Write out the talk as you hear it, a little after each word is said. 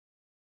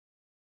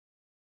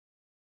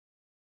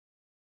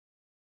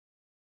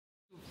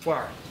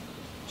far.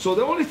 So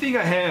the only thing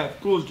I have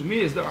close to me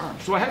is the arm.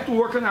 So I have to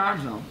work on the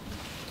arms now.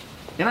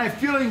 And I'm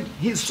feeling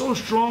he's so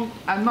strong,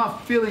 I'm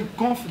not feeling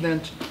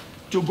confident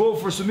to go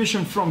for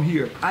submission from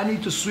here. I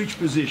need to switch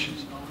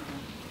positions.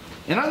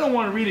 And I don't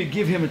want to really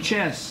give him a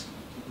chance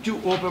to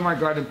open my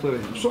guard and play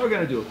with him. So what I'm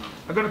gonna do,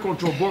 I'm gonna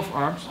control both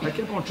arms. I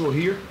can control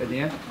here at the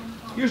end.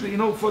 Usually, you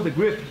know, for the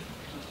grip,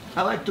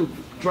 I like to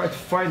try to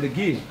find the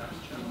gi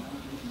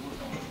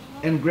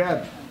and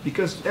grab,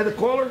 because at the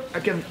collar, I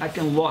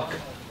can lock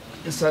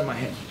inside my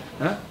hand.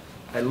 Huh?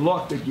 I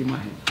lock the gi in my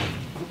hand.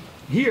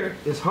 Here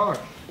is hard.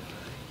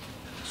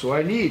 So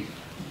I need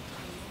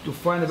to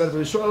find a better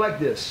position. So I like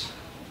this.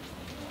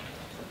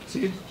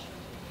 See?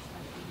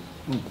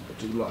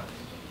 To lock.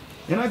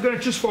 And I'm gonna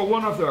choose for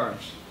one of the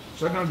arms.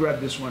 So I'm gonna grab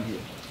this one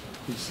here,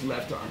 his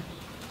left arm.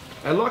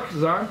 I lock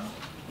his arm.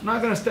 I'm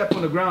not gonna step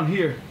on the ground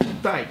here,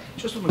 tight,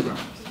 just on the ground.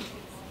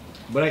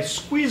 But I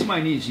squeeze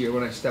my knees here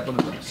when I step on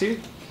the ground. See?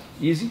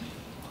 Easy.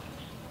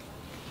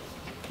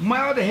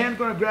 My other hand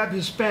gonna grab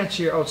his pants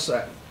here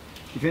outside.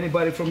 If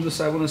anybody from the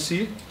side wanna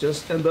see,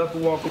 just stand up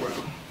and walk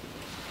around.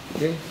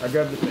 Okay? I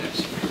grab the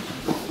pants.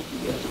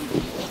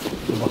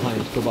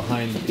 Go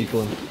behind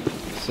people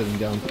sitting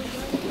down.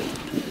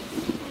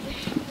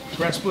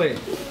 Press play.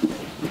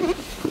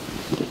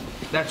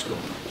 That's good.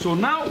 So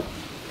now,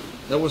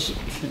 that was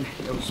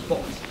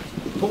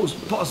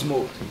pause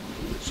mode.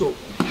 So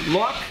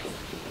lock,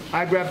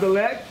 I grab the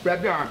leg,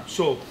 grab the arm.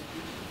 So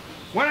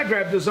when I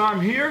grab this arm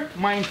here,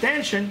 my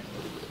intention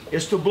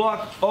is to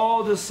block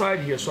all this side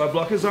here. So I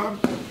block his arm,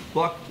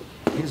 block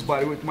his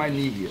body with my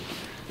knee here.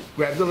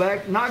 Grab the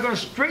leg. Now I'm gonna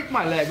straighten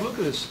my leg. Look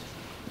at this.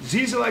 It's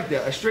easy like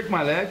that. I straighten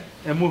my leg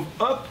and move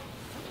up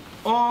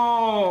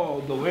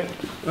all the way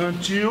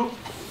until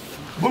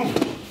boom.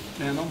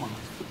 And I'm on.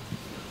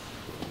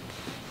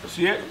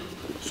 See it?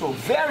 So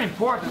very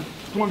important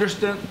to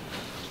understand,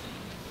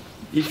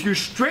 if you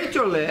straighten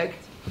your leg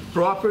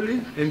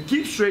properly and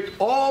keep straight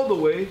all the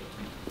way,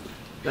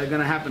 that's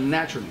gonna happen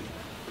naturally.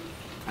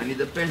 I need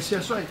the pants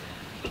here, so I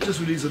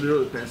just release a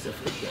little of the pants there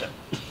like that.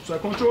 So I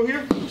control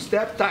here,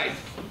 step tight,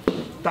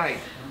 tight,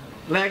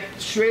 leg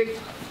straight,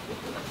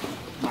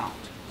 mount.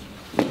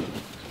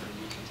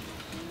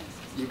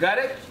 You got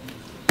it?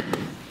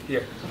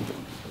 Here.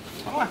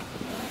 Come on.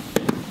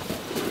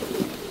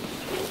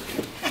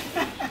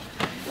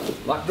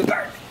 Lock the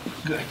guard.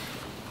 Good.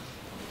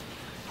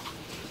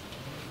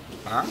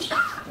 Arms.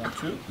 1,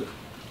 2. Good.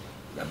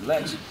 Grab the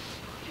legs.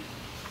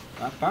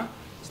 Up, huh?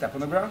 Step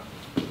on the ground.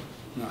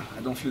 No, I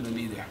don't feel the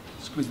knee there.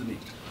 Squeeze the knee.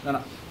 No,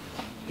 no.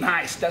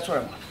 Nice. That's what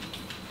I want.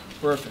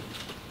 Perfect.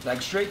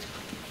 Leg straight.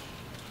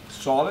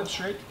 Solid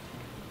straight.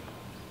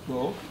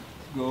 Go.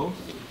 Go.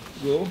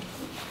 Go.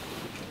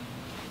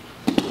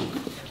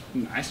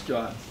 Nice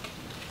job.